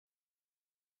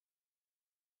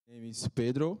name is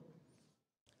Pedro.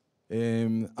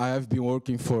 I have been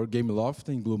working for Gameloft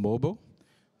in Blue Mobile,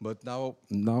 but now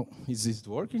is it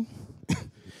working?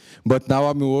 But now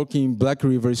I'm working in Black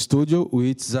River Studio,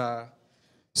 which is a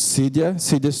Cydia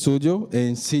Studio,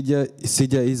 and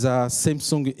Cydia is a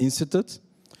Samsung institute.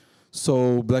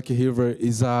 So Black River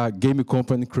is a game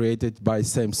company created by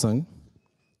Samsung.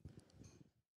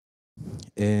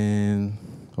 And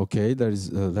okay,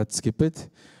 let's skip it.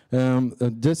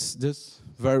 Just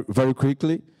very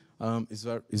quickly.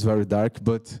 It's very dark,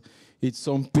 but it's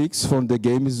some pics from the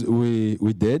games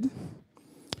we did.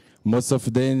 Most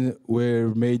of them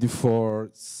were made for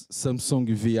Samsung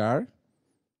VR.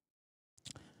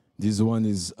 This one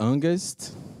is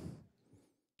Angest.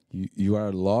 You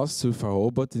are lost with a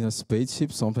robot in a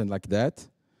spaceship, something like that.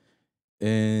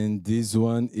 And this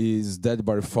one is Dead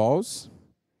Bar Falls.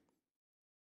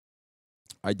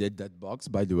 I did that box,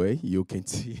 by the way. You can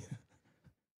see.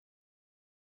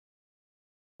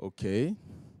 Okay.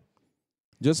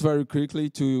 Just very quickly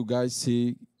to you guys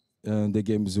see the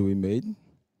games we made.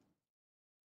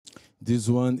 This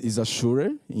one is a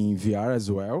shooter in VR as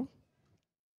well.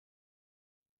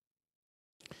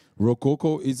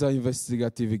 Rococo is an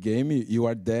investigative game. You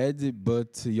are dead,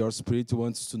 but your spirit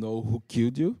wants to know who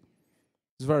killed you.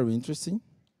 It's very interesting.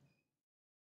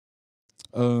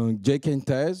 Jake and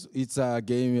Taz, it's a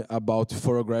game about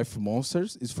photograph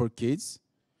monsters. It's for kids.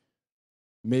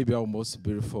 Maybe our most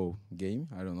beautiful game,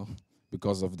 I don't know,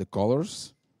 because of the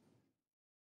colors.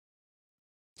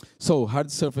 So, hard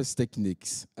surface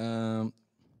techniques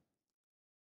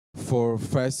for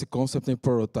fast concept and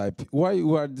prototype. Why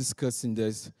we are discussing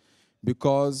this?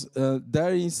 Because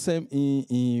there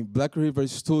in Black River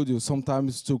Studio,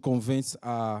 sometimes to convince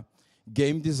a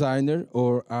game designer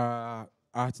or a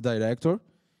art director,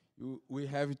 we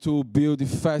have to build a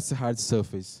fast hard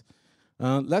surface.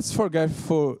 Let's forget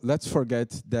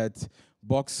that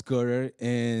box cutter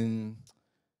and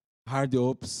hard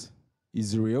ops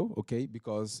is real, okay?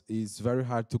 Because it's very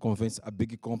hard to convince a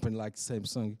big company like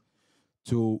Samsung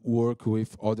to work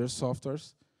with other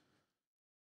softwares.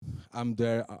 I'm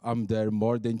there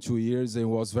more than 2 years, and it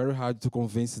was very hard to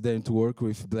convince them to work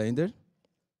with Blender.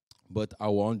 But I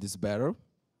won this battle,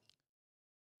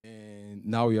 and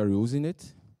now we are using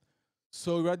it.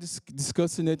 So we are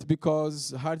discussing it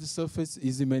because hard surface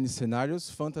is in many scenarios,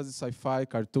 fantasy, sci-fi,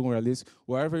 cartoon, realism.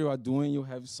 Wherever you are doing, you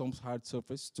have some hard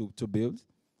surface to build.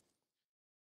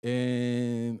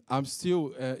 And I'm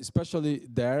still, especially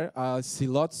there, I see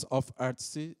lots of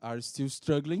artists are still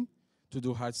struggling to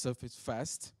do hard surface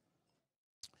fast.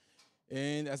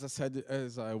 And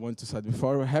as I want to say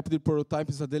before, rapid prototype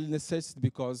is a daily necessity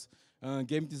because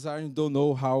game designers don't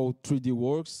know how 3D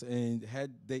works, and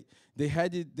they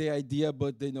had the idea,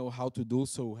 but they know how to do,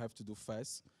 so we have to do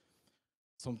fast.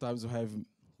 Sometimes we have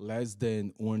less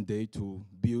than 1 day to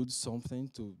build something.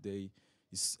 They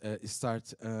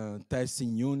start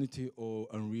testing Unity or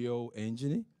Unreal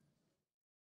Engine.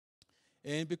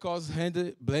 And because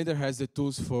Blender has the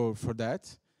tools for that,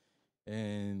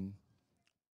 and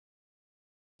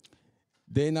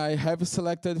then I have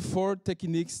selected 4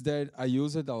 techniques that I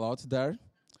used a lot there.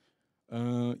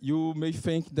 You may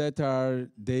think that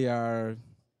they are,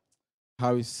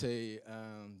 how you say,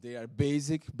 they are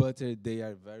basic, but they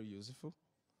are very useful.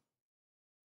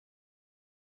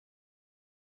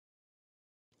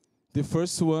 The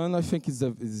first one, I think, is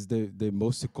the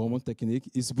most common technique,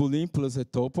 is Boolean plus a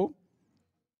tuple,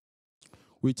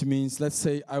 which means, let's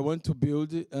say, I want to build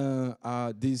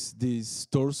this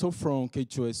torso from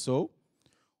K2SO,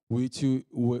 which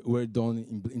were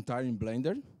done entirely in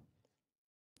Blender,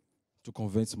 to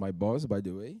convince my boss, by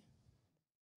the way.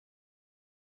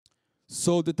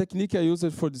 So the technique I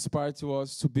used for this part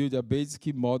was to build a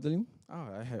basic modeling.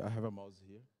 I have a mouse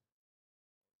here.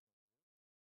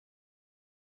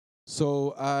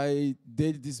 So I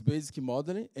did this basic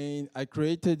modeling, and I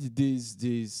created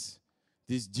these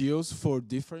geos for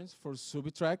difference, for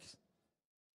subtracts.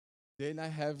 Then I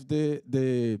have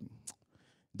the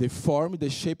form, the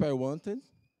shape I wanted.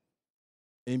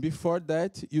 And before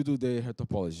that, you do the hair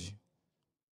topology,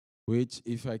 which,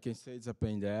 if I can say, it's a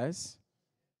pain in the ass.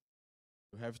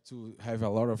 You have to have a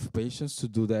lot of patience to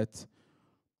do that.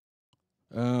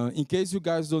 In case you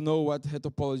guys don't know what hair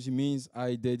topology means,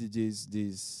 I did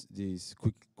this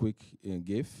quick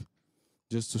GIF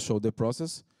just to show the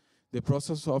process. The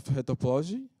process of hair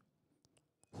topology,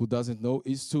 who doesn't know,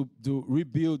 is to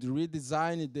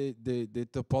redesign the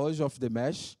topology of the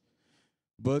mesh.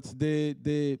 But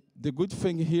the good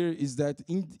thing here is that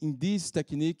in this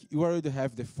technique, you already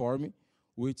have the form,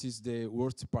 which is the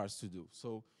worst part to do.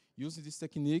 So using this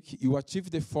technique, you achieve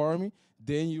the form,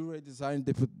 then you redesign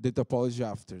the topology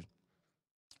after.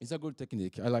 It's a good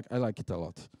technique. I like it a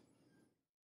lot.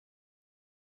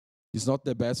 It's not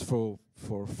the best for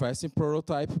fasting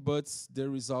prototype, but the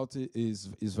result is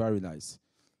very nice.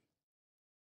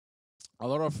 A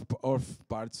lot of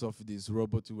parts of this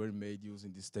robot were made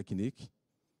using this technique.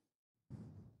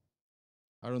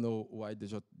 I don't know why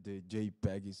the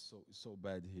JPEG is so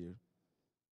bad here.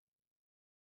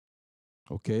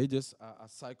 Okay, just a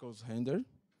cycles render.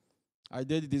 I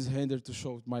did this render to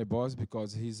show my boss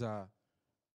because he's a,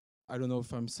 I don't know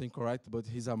if I'm saying correct, but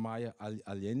he's a Maya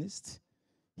alienist.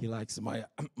 He likes Maya,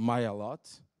 Maya a lot.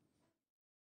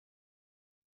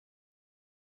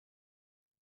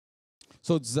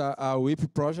 So it's a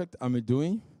WIP project I'm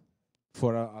doing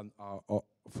for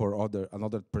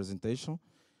another presentation.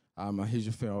 I'm a huge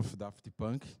fan of Daft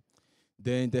Punk.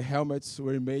 Then the helmets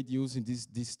were made using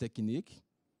this technique,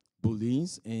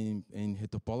 booleans and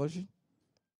topology.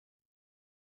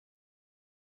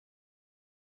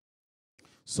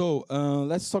 So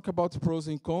let's talk about pros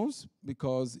and cons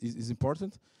because it's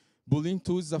important. Boolean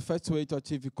 2 is a fast way to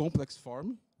achieve a complex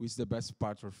form, which is the best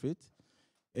part of it.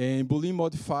 And Boolean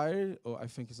modifier, oh, I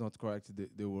think it's not correct,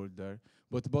 the word there,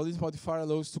 but Boolean modifier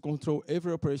allows to control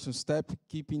every operation step,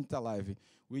 keeping it alive,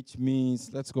 which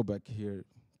means, let's go back here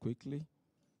quickly.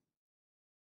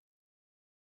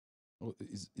 Oh,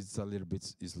 it's a little bit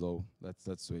slow.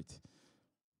 Let's wait.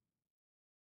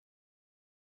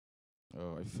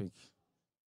 Oh, I think.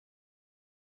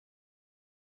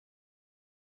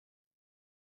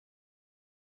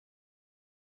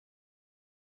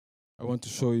 I want to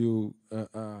show you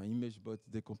an image, but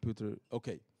the computer,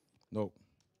 okay, no,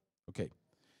 okay.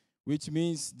 Which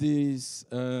means this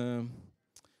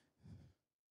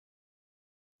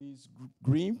this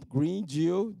green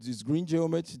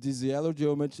geometry, this yellow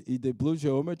geometry, and the blue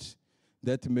geometry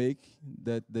that make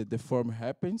that the form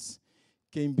happens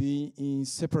can be in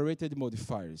separated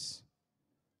modifiers,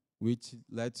 which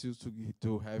lets you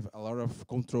to have a lot of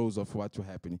controls of what's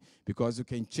happening. Because you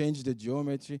can change the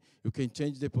geometry, you can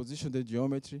change the position of the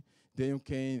geometry, then you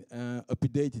can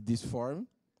update this form,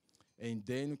 and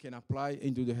then you can apply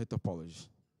and do the topology.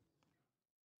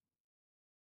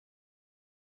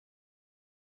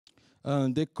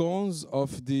 The cons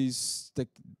of this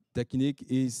technique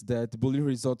is that Boolean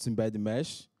results in bad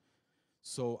mesh.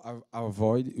 So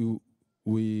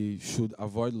we should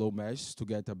avoid low mesh to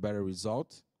get a better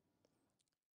result.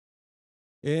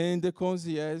 And the cons,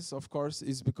 yes, of course,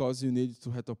 is because you need to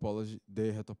the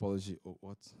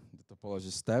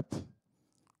topology step,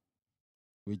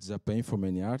 which is a pain for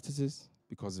many artists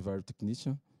because it's very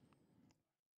technician.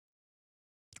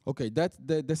 Okay,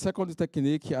 the second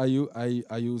technique I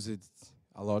use it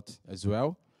a lot as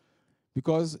well,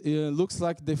 because it looks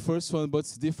like the first one, but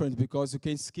it's different because you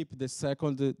can skip the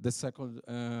second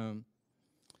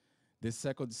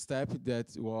step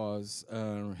that was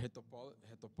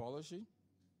topology.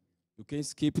 You can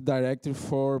skip directly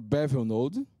for bevel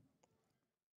node,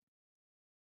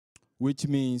 which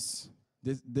means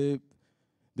the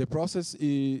process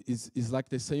is like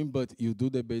the same, but you do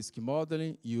the basic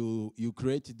modeling, you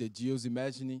create the geos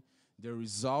imagining the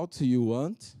result you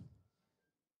want,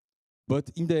 but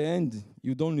in the end,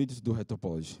 you don't need to do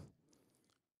topology.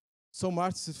 Some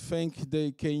artists think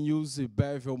they can use a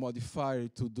bevel modifier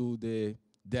to do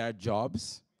their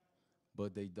jobs,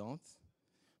 but they don't.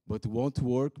 But won't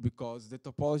work because the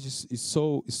topology is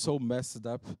so messed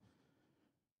up.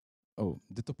 Oh,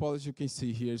 the topology you can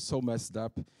see here is so messed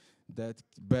up that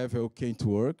bevel can't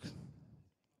work.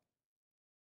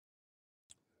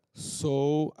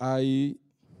 So I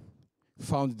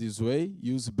found this way,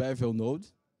 use bevel node.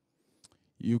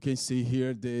 You can see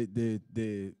here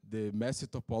the messy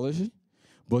topology,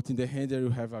 but in the render you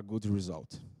have a good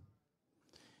result.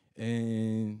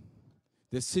 And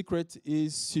the secret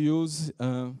is to use,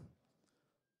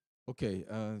 okay,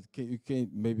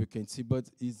 maybe you can see, but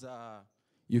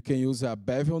you can use a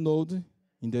bevel node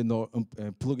in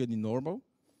the plug it in normal.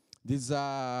 This is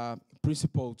a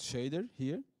principal shader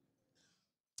here.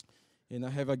 And I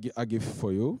have a GIF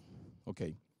for you.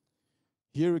 Okay.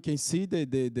 Here you can see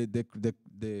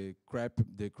the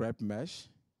crap mesh.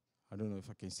 I don't know if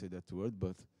I can say that word,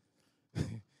 but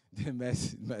the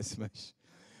mesh mesh.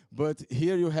 But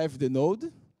here you have the node.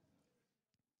 And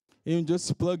you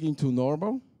just plug into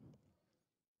normal.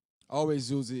 Always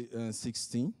use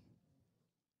 16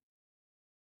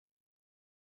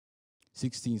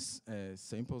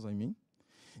 samples, I mean.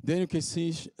 Then you can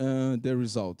see the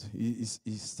result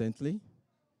instantly.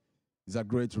 It's a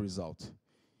great result.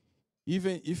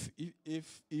 Even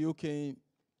if you can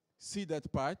see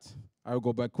that part, I'll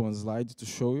go back one slide to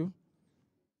show you.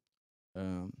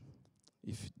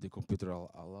 If the computer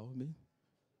allow me.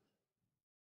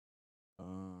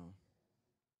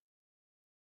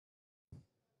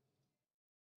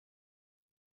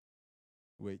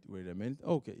 Wait a minute.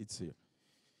 Okay, it's here.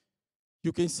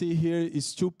 You can see here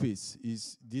is two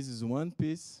pieces. This is one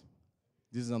piece,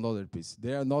 this is another piece.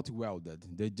 They are not welded.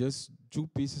 They just two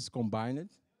pieces combined,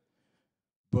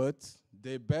 but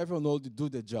the bevel node do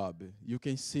the job. You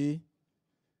can see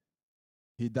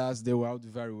he does the weld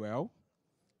very well.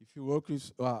 If you work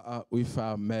with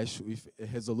a mesh with a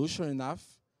resolution enough,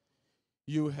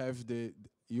 you have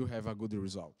a good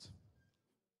result.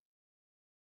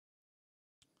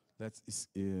 Let's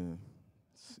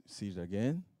see it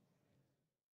again.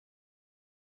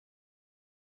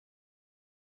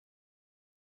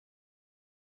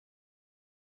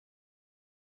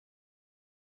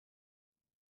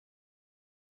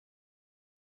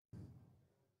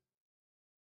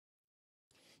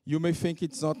 You may think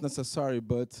it's not necessary,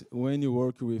 but when you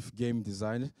work with game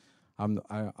design, I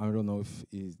don't know if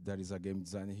there is a game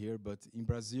designer here, but in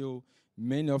Brazil,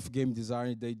 many of game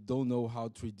designers, they don't know how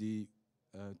 3D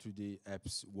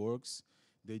apps works.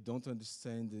 They don't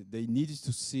understand. They need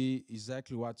to see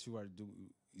exactly what you are doing,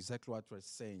 exactly what you are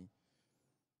saying.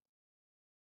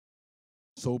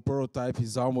 So prototype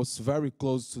is almost very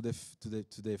close to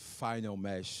the final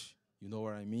mesh. You know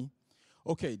what I mean?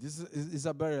 Okay, this is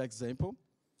a better example.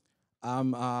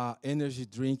 I'm energy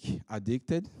drink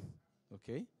addicted,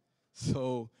 okay?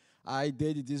 So I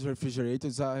did this refrigerator.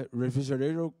 It's a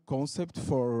refrigerator concept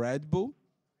for Red Bull.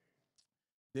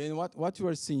 Then what you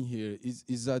are seeing here is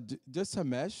just a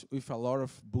mesh with a lot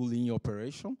of Boolean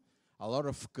operation, a lot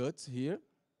of cuts here,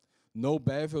 no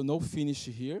bevel, no finish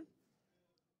here.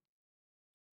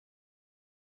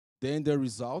 Then the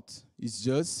result is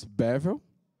just bevel.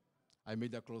 I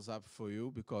made a close-up for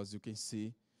you because you can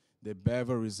see the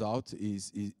bevel result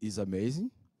is amazing.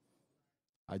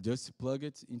 I just plug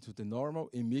it into the normal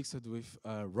and mix it with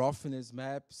roughness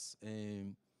maps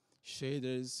and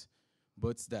shaders.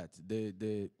 But that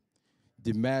the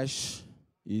mesh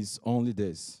is only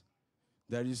this.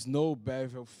 There is no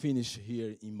bevel finish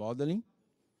here in modeling.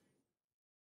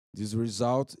 This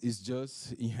result is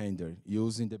just in render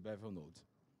using the bevel node.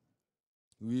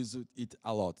 We use it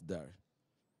a lot there.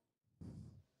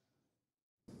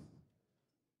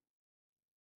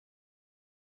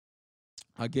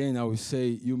 Again, I will say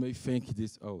you may think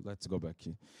this, oh, let's go back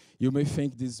here. You may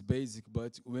think this is basic,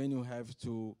 but when you have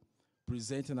to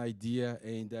present an idea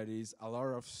and there is a lot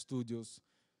of studios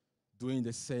doing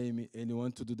the same and you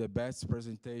want to do the best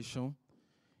presentation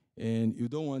and you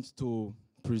don't want to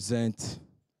present,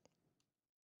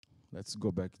 let's go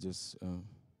back just,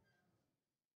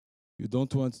 you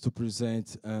don't want to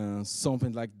present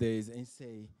something like this and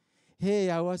say, hey,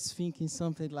 I was thinking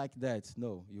something like that.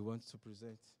 No, you want to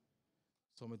present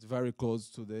something very close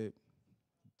to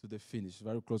the finish,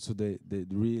 very close to the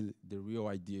real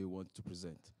idea you want to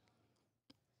present.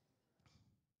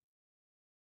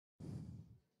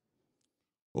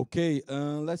 Okay,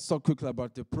 let's talk quickly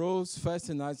about the pros. Fast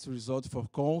and nice result for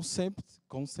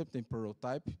concept and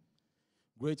prototype.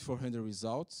 Great for render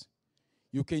results.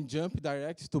 You can jump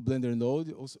direct to Blender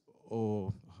node,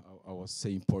 or I was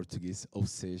saying Portuguese, ou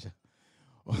seja,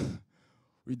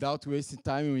 without wasting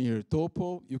time in your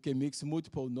topo. You can mix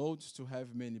multiple nodes to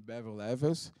have many bevel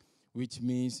levels, which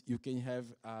means you can have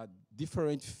a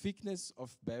different thickness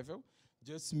of bevel,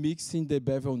 just mixing the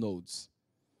bevel nodes.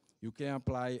 You can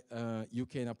apply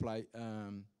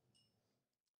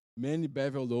many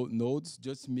bevel nodes,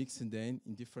 just mixing them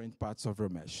in different parts of your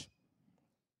mesh.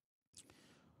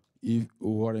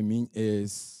 What I mean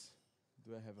is,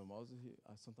 do I have a mouse here?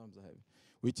 Sometimes I have.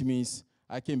 Which means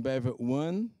I can bevel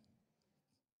one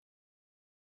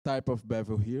type of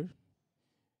bevel here,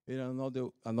 and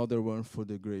another one for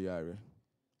the gray area.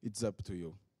 It's up to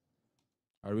you.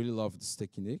 I really love this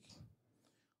technique.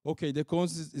 Okay, the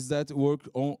cons is that work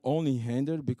only in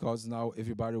render because now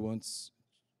everybody wants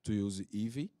to use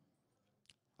Eevee.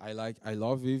 I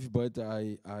love Eevee, but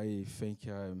I think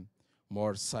I'm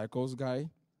more cycles guy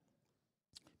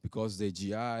because the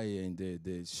GI and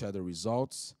the shadow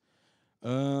results.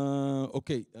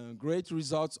 Great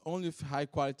results only with high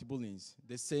quality booleans.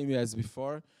 The same as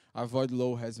before, avoid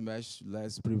low res mesh,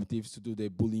 less primitives to do the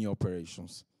boolean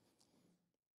operations.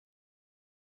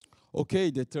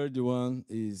 Okay, the third one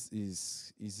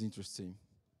is interesting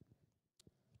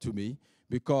to me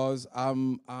because I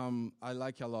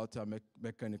like a lot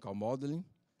mechanical modeling.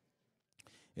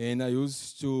 And I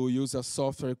used to use a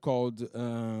software called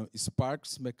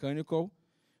Sparks Mechanical,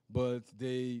 but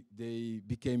they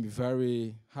became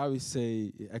very, how we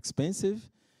say, expensive.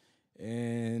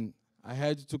 And I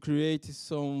had to create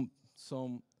some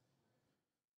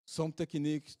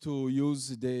technique to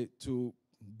use to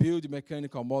build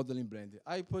mechanical modeling Blender.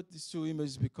 I put these two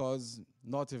images because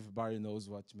not everybody knows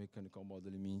what mechanical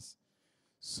modeling means.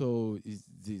 So is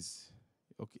this.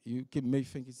 Okay, may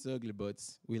think it's ugly, but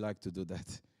we like to do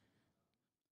that.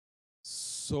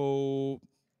 So,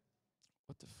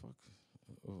 what the fuck?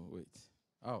 Oh, wait.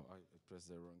 Oh, I pressed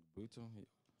the wrong button.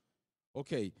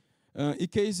 Okay. In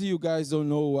case you guys don't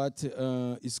know what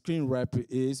screen wrap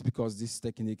is, because this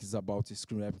technique is about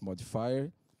screen wrap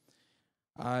modifier,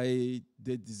 I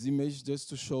did this image just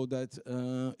to show that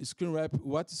screen wrap.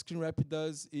 What screen wrap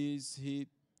does is he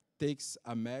takes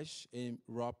a mesh and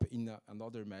wrap in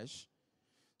another mesh.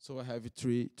 So I have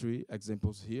three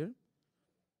examples here.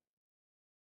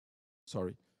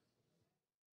 Sorry.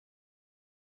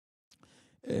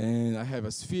 And I have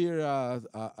a sphere,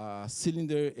 a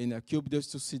cylinder, and a cube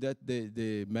just to see that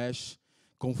the mesh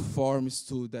conforms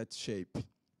to that shape.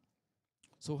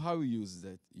 So how we use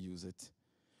it?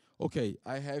 Okay,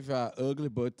 I have ugly,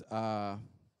 but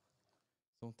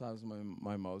sometimes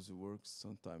my mouse works,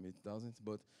 sometimes it doesn't.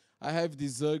 But I have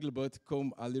this ugly but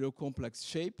a little complex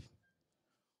shape.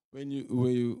 When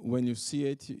you see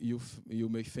it, you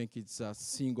may think it's a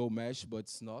single mesh, but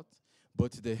it's not.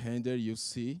 But the render you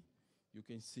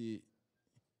can see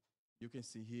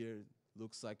here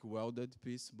looks like a welded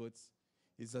piece, but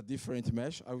it's a different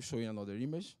mesh. I will show you another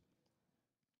image.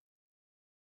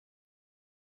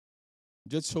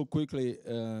 Just show quickly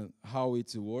how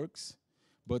it works,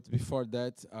 but before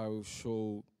that, I will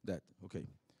show that. Okay,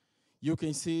 you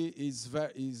can see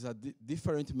is a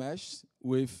different mesh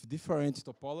with different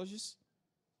topologies.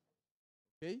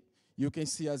 Okay, you can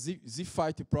see a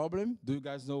Z-fight problem. Do you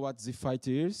guys know what Z-fight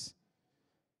is?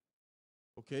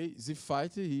 Okay,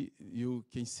 Z-fight, you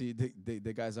can see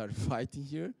the guys are fighting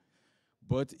here,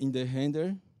 but in the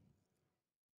render,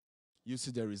 you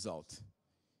see the result.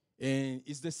 And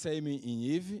it's the same in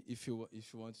Eve if you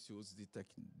want to use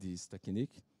this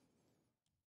technique.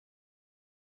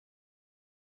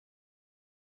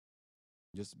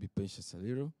 Just be patient a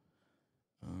little.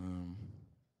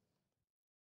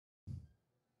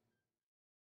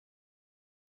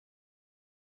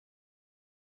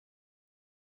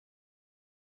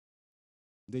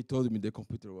 They told me the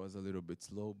computer was a little bit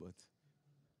slow, but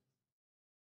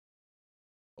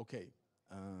okay.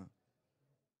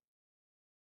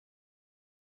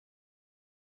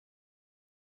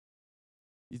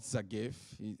 It's a GIF.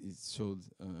 It showed.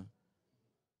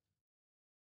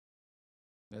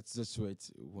 Let's just wait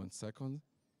 1 second.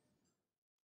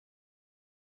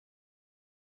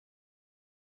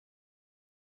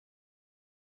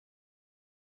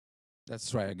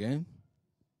 Let's try again.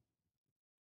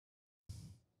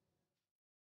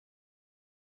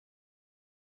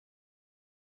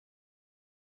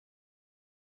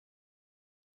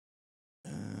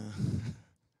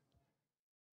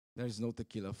 There is no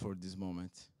tequila for this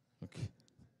moment. Okay.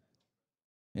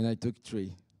 And I took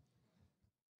 3.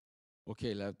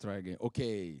 Okay, let's try again.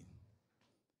 Okay.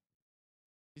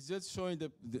 It's just showing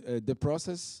the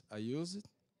process I use it.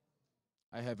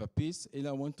 I have a piece and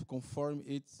I want to conform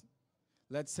it.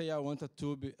 Let's say I want a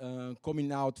tube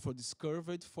coming out for this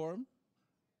curved form.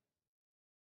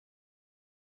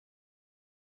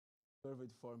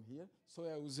 Curved form here. So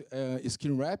I use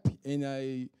skin wrap and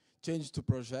I change to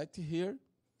project here.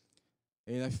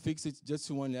 And I fix it just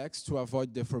to 1x to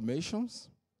avoid deformations.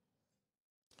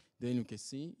 Then you can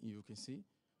see.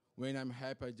 When I'm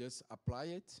happy, I just apply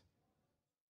it.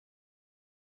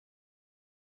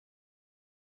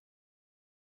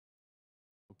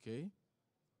 Okay.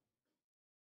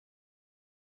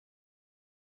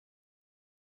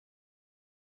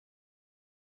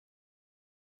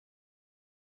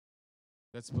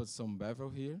 Let's put some bevel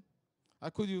here. I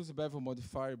could use a bevel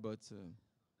modifier, but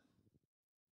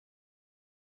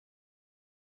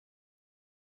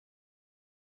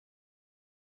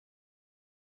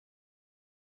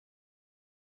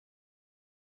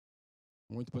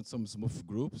I'm going to put some smooth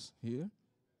groups here.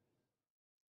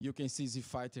 You can see the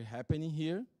fighter happening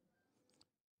here.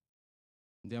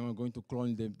 Then I'm going to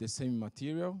clone the same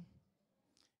material.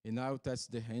 And now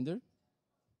test the render.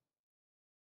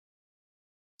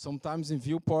 Sometimes in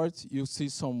viewport, you see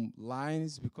some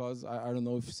lines because I don't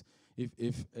know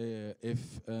if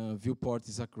viewport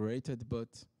is accurate,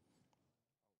 but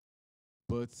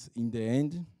in the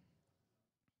end,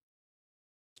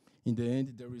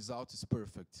 the result is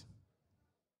perfect.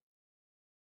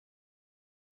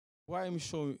 Why I'm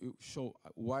showing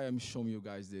you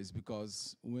guys this?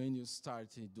 Because when you start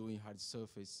doing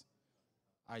Hardsurface,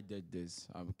 I did this.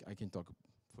 I can talk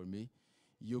for me.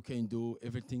 You can do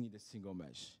everything in a single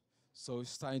mesh. So it's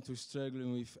starting to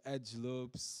struggling with edge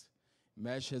loops,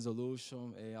 mesh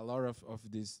resolution, a lot of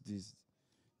this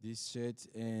shit.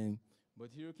 But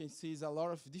here you can see is a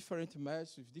lot of different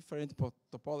meshes with different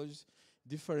topologies,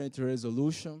 different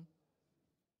resolution.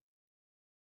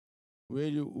 where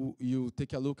you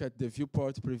take a look at the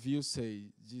viewport preview, say,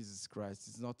 Jesus Christ,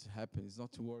 it's not happening, it's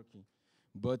not working.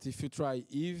 But if you try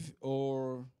Eve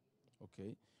or,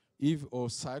 okay, Eve or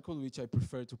cycle, which I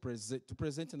prefer to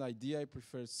present an idea, I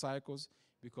prefer cycles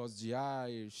because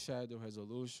GI, shadow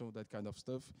resolution, that kind of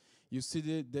stuff. You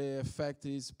see the effect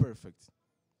is perfect.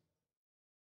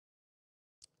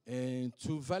 And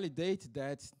to validate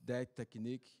that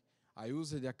technique, I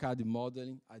used the CAD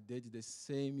modeling. I did the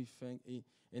same thing,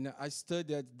 and I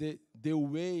studied the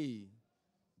way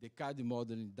the CAD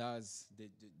modeling does the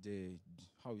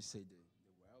how you say the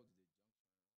weld.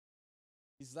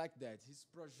 It's like that. He's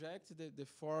project the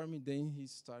form, then he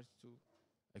starts to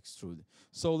extrude.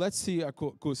 So let's see a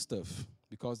cool stuff,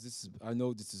 because I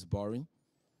know this is boring.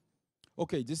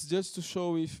 Okay, this is just to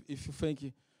show if you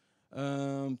think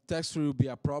texture will be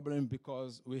a problem,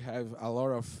 because we have a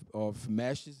lot of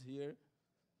meshes here.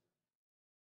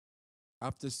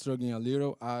 After struggling a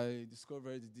little, I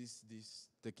discovered this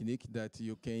technique that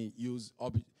you can use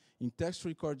in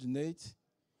texture coordinate.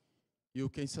 You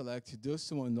can select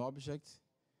just one object,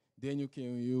 then you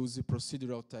can use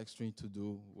procedural texturing to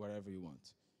do whatever you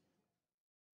want.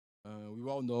 We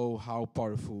all know how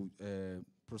powerful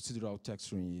procedural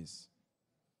texturing is.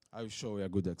 I will show you a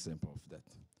good example of that.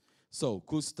 So,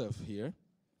 cool stuff here.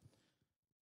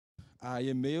 I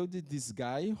emailed this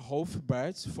guy, Rolf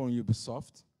Bartz from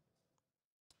Ubisoft,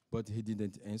 but he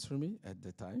didn't answer me at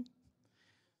the time.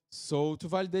 So to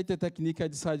validate the technique, I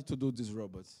decided to do this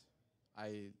robot.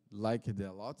 I liked it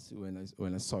a lot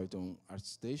when I saw it on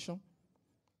ArtStation.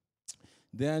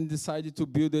 Then decided to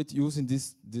build it using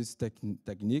these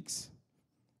techniques.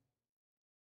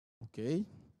 Okay,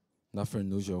 nothing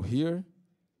unusual here.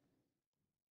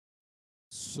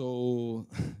 So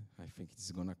I think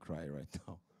it's gonna cry right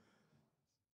now.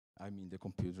 I mean the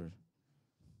computer.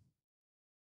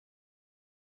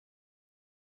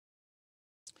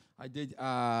 I did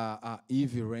a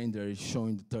Eevee render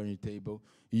showing the turntable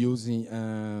using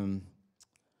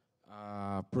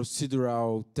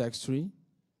procedural texturing.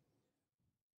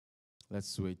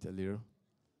 Let's wait a little.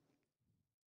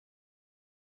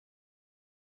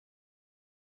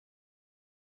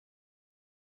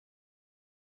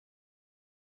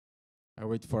 I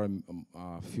wait for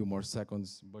a few more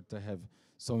seconds, but I have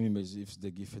some images if the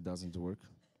GIF doesn't work.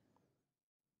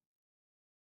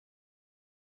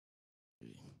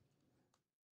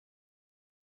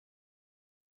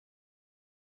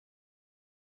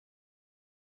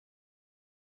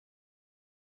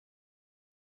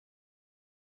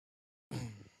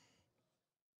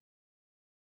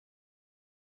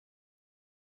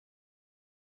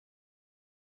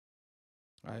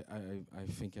 I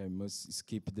think I must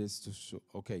skip this to show.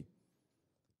 Okay.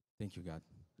 Thank you, God.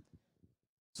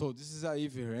 So this is a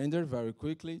Eevee render very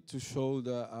quickly to show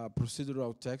the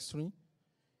procedural texturing.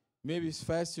 Maybe it's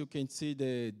fast, you can see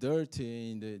the dirt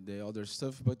and the other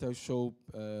stuff, but I'll show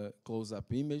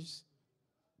close-up images.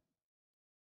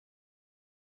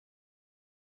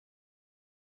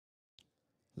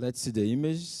 Let's see the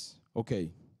images.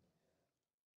 Okay.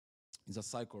 It's a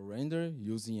cycle render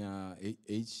using a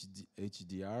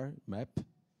HDR map.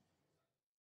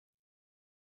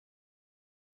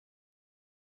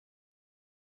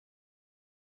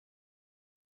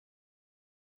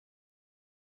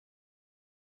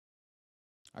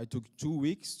 I took 2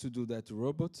 weeks to do that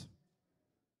robot.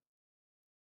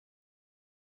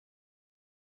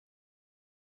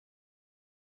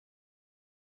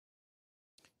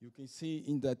 You can see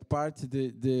in that part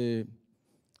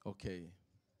okay.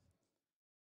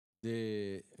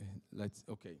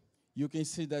 You can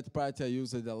see that part I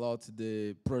used a lot,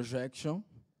 the projection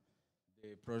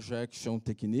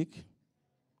technique,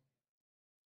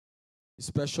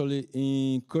 especially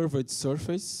in curved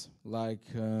surface, like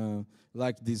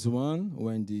this one,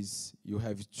 when you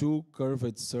have two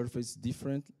curved surface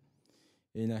different,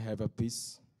 and I have a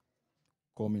piece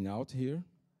coming out here.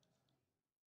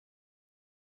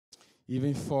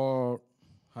 Even for,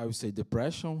 how you say,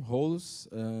 depression, holes,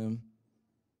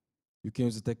 you can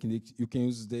use the technique, you can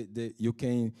use you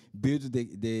can build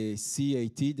the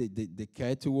CAT, the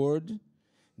cat word,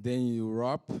 then you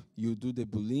wrap, you do the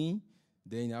boolean,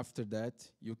 then after that,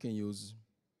 you can use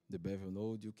the bevel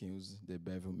node, you can use the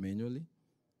bevel manually.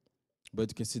 But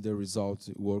you can see the result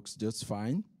works just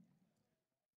fine.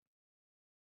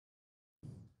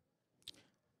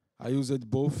 I used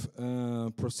both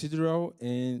procedural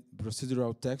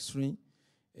texturing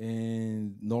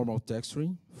and normal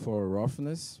texturing for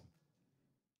roughness.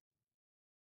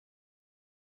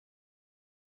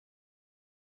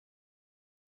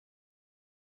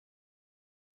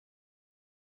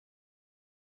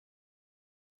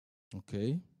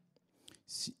 Okay.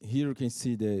 Here you can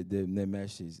see the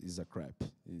mesh is a crap.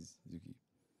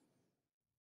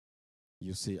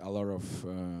 You see a lot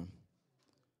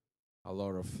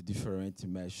of different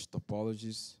mesh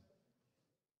topologies.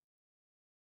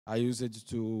 I used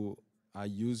to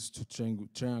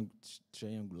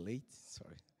triangulate,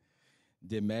 sorry,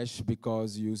 the mesh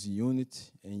because use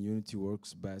Unity, and Unity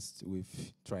works best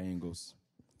with triangles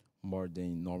more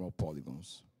than normal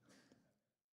polygons.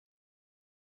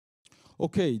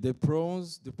 Okay, the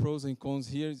pros and cons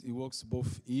here, it works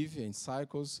both Eve and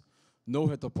cycles. No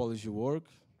retopology work,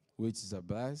 which is a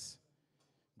blast.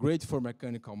 Great for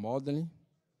mechanical modeling.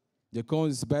 The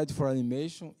cons is bad for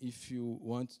animation if you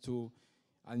want to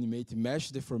animate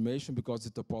mesh deformation because the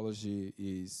topology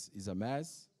is a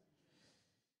mess.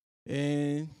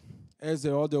 And as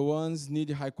the other ones, need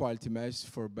high quality mesh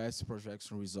for best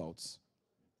projection results.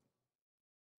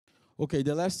 Okay,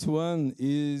 the last one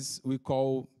is you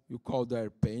call their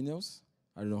panels.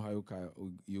 I don't know how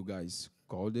you guys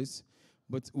call this,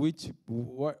 but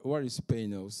what is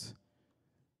panels?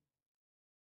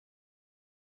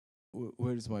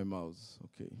 Where is my mouse?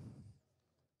 Okay.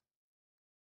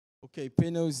 Okay,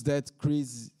 panels that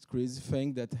crazy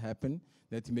thing that happen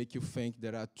that make you think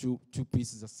there are two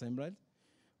pieces assembled,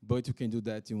 but you can do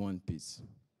that in one piece.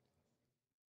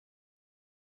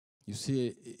 You see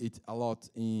it a lot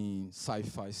in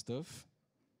sci-fi stuff.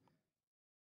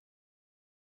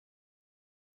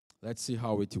 Let's see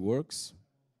how it works.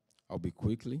 I'll be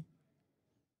quickly.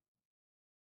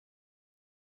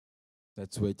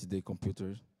 Let's wait the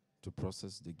computer to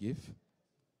process the GIF.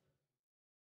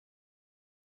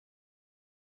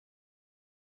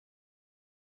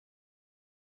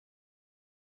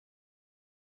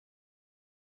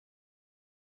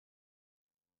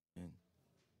 And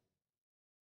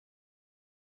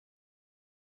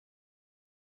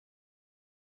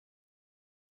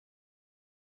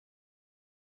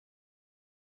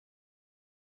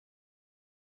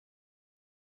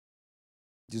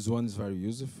this one is very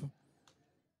useful.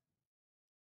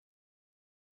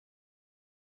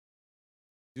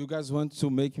 Do you guys want to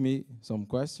make me some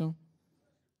question?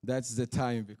 That's the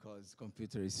time because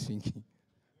computer is thinking.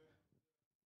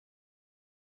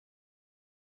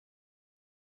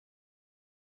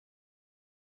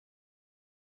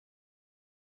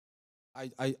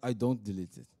 I don't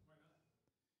delete it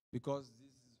because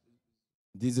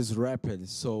this is rapid,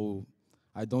 so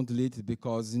I don't delete it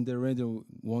because in the render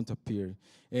won't appear,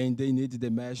 and they need the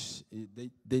mesh.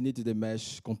 They need the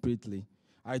mesh completely.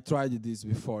 I tried this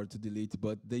before to delete,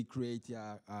 but they create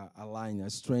a line, a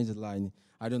strange line.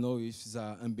 I don't know if it's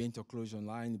an ambient occlusion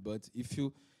line, but if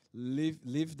you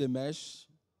leave the mesh,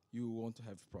 you won't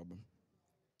have problem.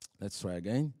 Let's try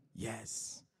again.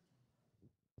 Yes.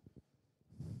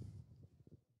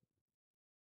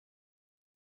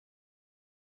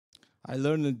 I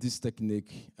learned this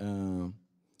technique.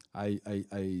 I, I,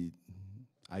 I,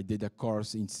 I did a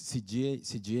course in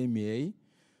CGMA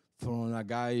from a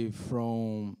guy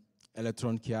from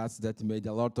Electronic Arts that made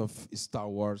a lot of Star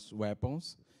Wars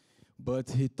weapons, but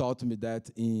he taught me that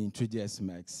in 3ds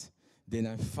Max. Then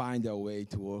I find a way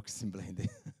to work in Blender.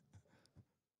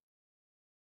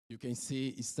 You can see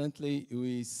instantly,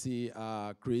 we see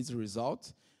a crazy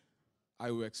result. I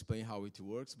will explain how it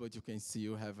works, but you can see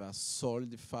you have a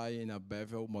solidify and a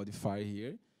bevel modifier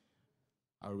here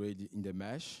already in the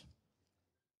mesh.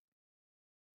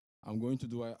 I'm going to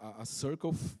do a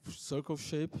circle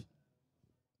shape.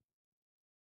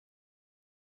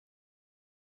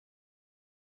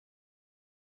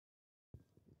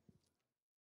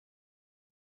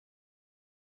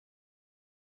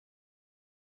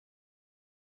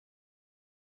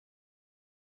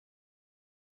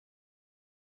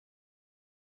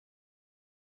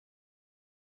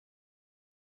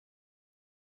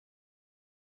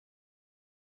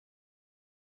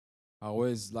 I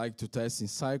always like to test in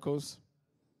cycles.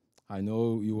 I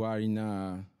know you are in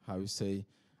a, how you say,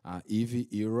 EV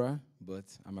era, but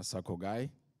I'm a cycle guy.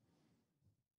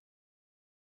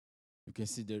 You can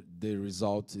see the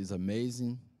result is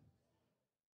amazing.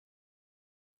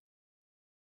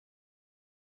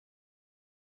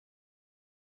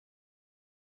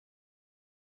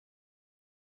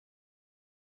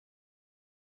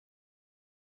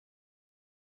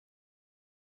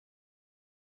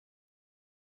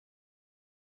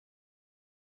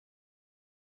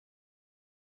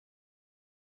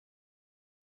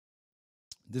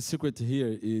 The secret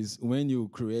here is when you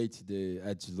create the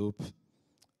edge loop,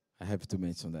 I have to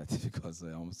mention that because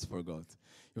I almost forgot.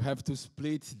 You have to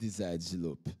split this edge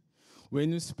loop.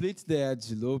 When you split the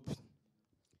edge loop,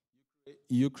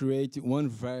 you create one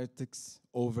vertex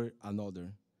over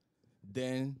another.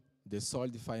 Then the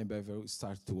solidifying bevel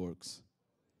starts to work.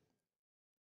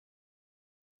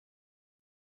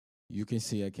 you can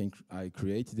see I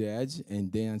create the edge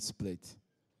and then I split.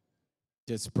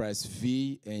 Just press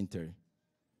V, enter.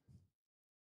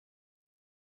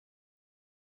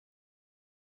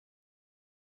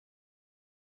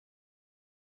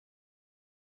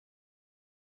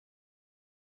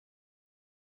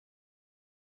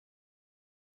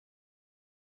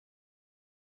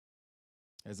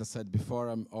 As I said before,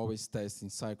 I'm always testing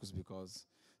cycles because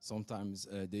sometimes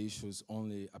the issues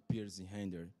only appears in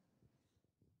render.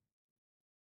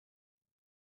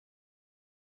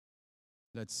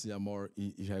 Let's see a more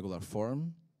irregular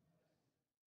form.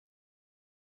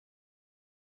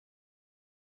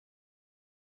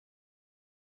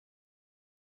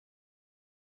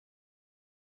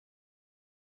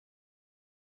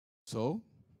 So,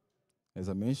 as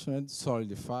I mentioned,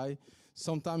 solidify.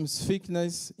 Sometimes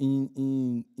thickness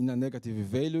in a negative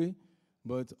value,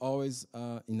 but always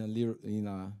in a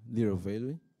little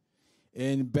value.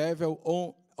 And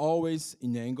bevel always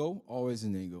in angle, always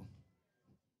in angle.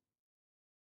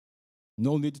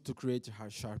 No need to create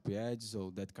sharp edges or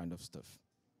that kind of stuff.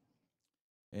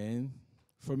 And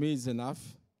for me, it's enough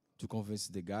to convince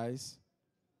the guys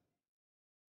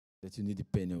that you need the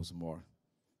panels more.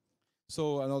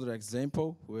 So another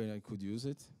example where I could use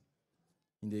it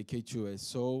in the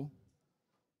K2SO.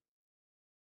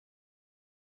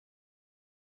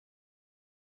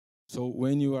 So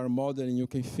when you are modeling, you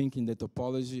can think in the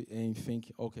topology and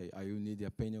think, okay, I will need a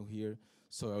panel here,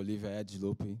 so I'll leave an edge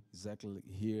loop exactly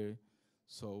here,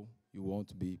 so you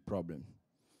won't be problem.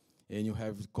 And you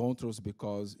have controls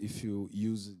because if you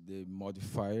use the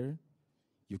modifier,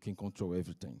 you can control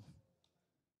everything.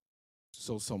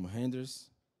 So some renders,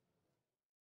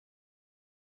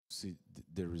 see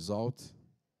the result.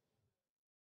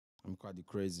 I'm quite a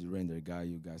crazy render guy,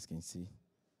 you guys can see.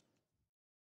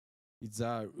 It's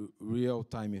a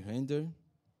real-time render.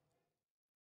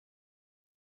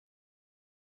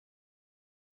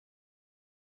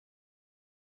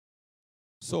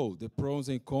 So the pros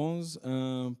and cons.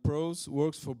 Pros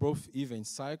works for both event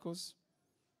cycles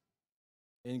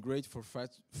and great for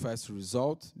fast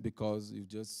result because you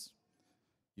just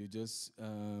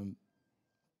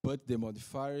put the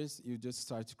modifiers, you just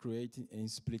start creating and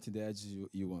splitting the edges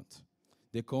you want.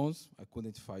 The cons, I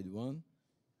couldn't find one,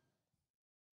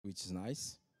 which is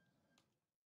nice.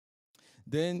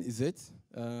 Then is it.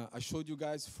 I showed you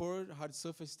guys 4 hard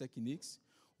surface techniques,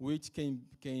 which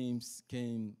you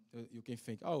can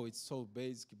think, oh, it's so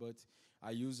basic, but I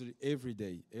use it every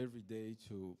day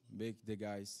to make the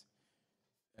guys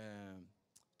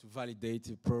to validate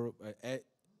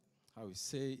how we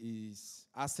say is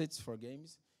assets for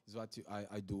games is what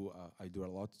I do a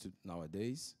lot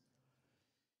nowadays.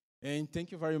 And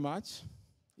thank you very much.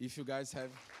 If you guys have,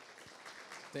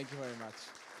 thank you very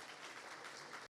much.